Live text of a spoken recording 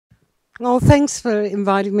Well, thanks for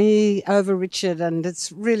inviting me over, Richard, and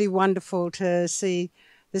it's really wonderful to see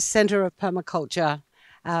the Centre of Permaculture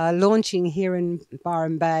launching here in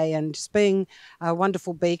Byron Bay and just being a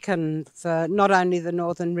wonderful beacon for not only the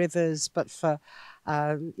Northern Rivers but for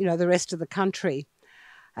the rest of the country.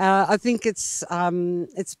 I think it's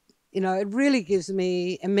it really gives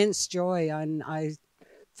me immense joy. And I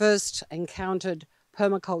first encountered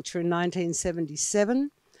permaculture in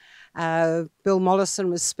 1977. Bill Mollison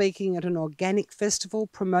was speaking at an organic festival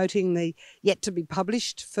promoting the yet to be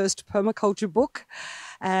published first permaculture book.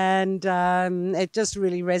 And it just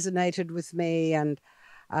really resonated with me. And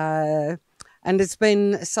it's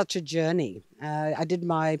been such a journey. I did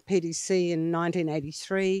my PDC in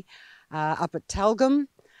 1983 up at Talgum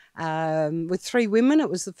with 3 women. It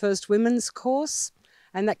was the first women's course.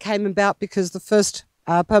 And that came about because the first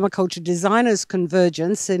permaculture designers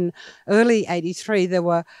convergence in early 83, there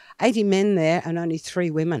were 80 men there and only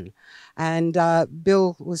 3 women. And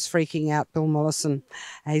Bill was freaking out, Bill Mollison.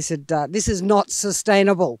 He said, this is not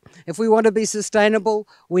sustainable. If we want to be sustainable,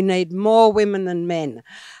 we need more women than men.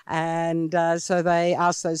 And so they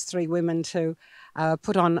asked those 3 women to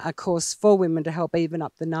put on a course for women to help even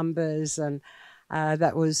up the numbers. And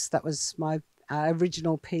that was my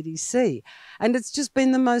original PDC. And it's just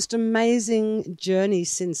been the most amazing journey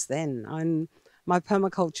since then. And my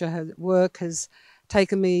permaculture work has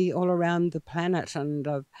taken me all around the planet, and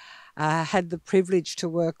I've had the privilege to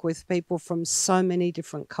work with people from so many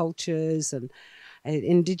different cultures and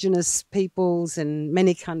Indigenous peoples in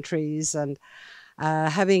many countries. And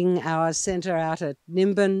having our centre out at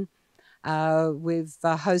Nimbin, we've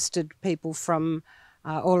hosted people from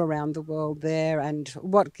all around the world there. And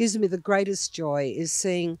what gives me the greatest joy is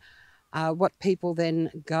seeing what people then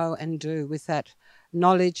go and do with that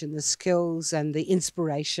knowledge and the skills and the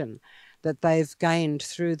inspiration that they've gained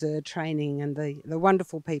through the training and the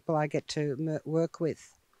wonderful people I get to work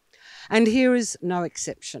with. And here is no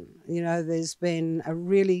exception. You know, there's been a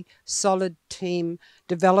really solid team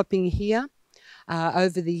developing here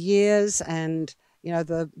over the years, and you know,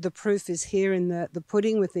 the proof is here in the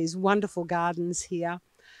pudding with these wonderful gardens here,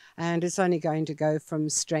 and it's only going to go from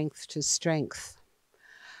strength to strength.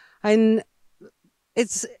 And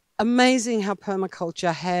it's amazing how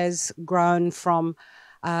permaculture has grown from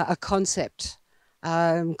a concept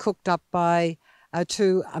cooked up by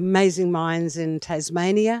 2 amazing minds in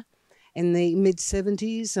Tasmania in the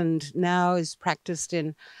mid-70s, and now is practiced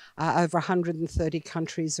in over 130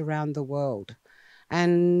 countries around the world.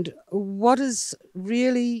 And what has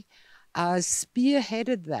really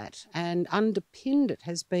spearheaded that and underpinned it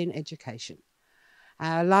has been education.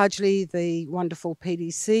 Largely the wonderful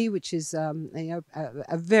PDC, which is a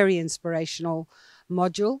very inspirational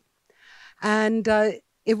module. And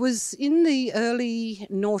it was in the early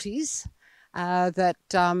noughties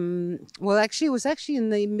actually, it was actually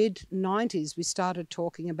in the mid-90s we started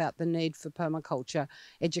talking about the need for permaculture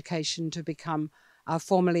education to become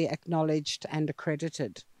formally acknowledged and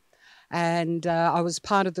accredited. And I was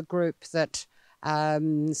part of the group that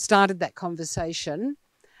started that conversation.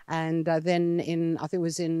 And then I think it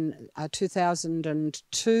was in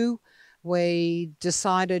 2002, we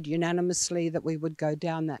decided unanimously that we would go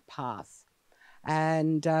down that path.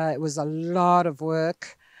 And it was a lot of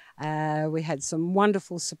work. We had some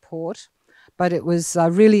wonderful support, but it was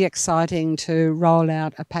really exciting to roll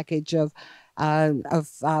out a package of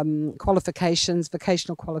qualifications,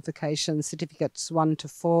 vocational qualifications, certificates 1 to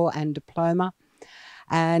 4, and diploma,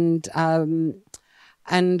 and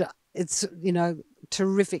it's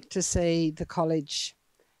terrific to see the college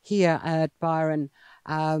here at Byron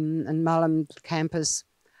and Mullumbimby campus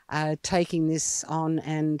taking this on,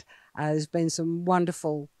 and there's been some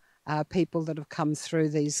wonderful people that have come through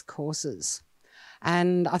these courses.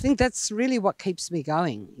 And I think that's really what keeps me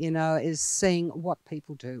going, is seeing what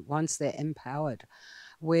people do once they're empowered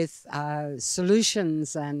with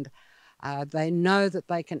solutions, and they know that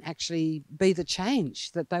they can actually be the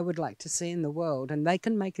change that they would like to see in the world, and they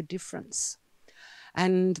can make a difference.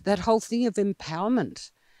 And that whole thing of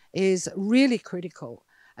empowerment is really critical,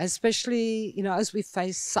 especially, as we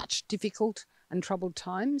face such difficult and troubled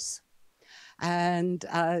times. And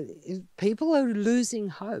people are losing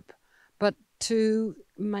hope, but to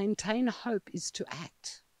maintain hope is to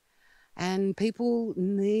act. And people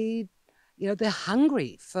need, they're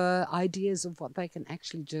hungry for ideas of what they can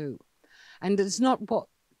actually do. And it's not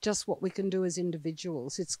just what we can do as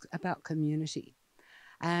individuals, it's about community.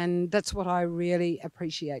 And that's what I really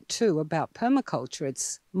appreciate too about permaculture.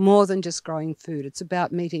 It's more than just growing food. It's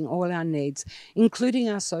about meeting all our needs, including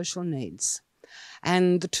our social needs,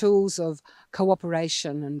 and the tools of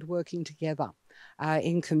cooperation and working together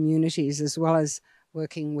in communities, as well as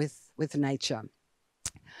working with nature.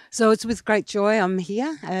 So it's with great joy I'm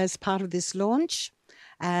here as part of this launch.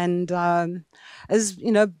 And as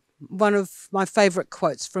you know, one of my favourite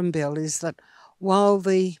quotes from Bill is that while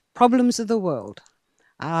the problems of the world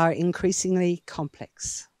are increasingly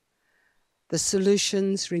complex, the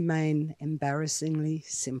solutions remain embarrassingly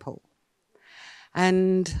simple.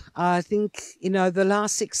 And I think, the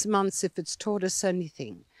last 6 months, if it's taught us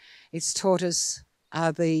anything, it's taught us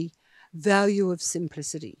the value of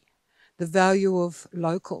simplicity, the value of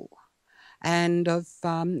local, and of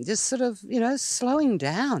just sort of, slowing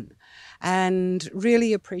down and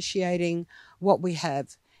really appreciating what we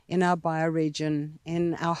have in our bioregion,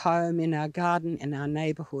 in our home, in our garden, in our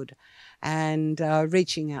neighbourhood, and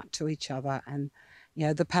reaching out to each other. And,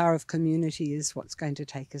 the power of community is what's going to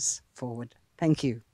take us forward. Thank you.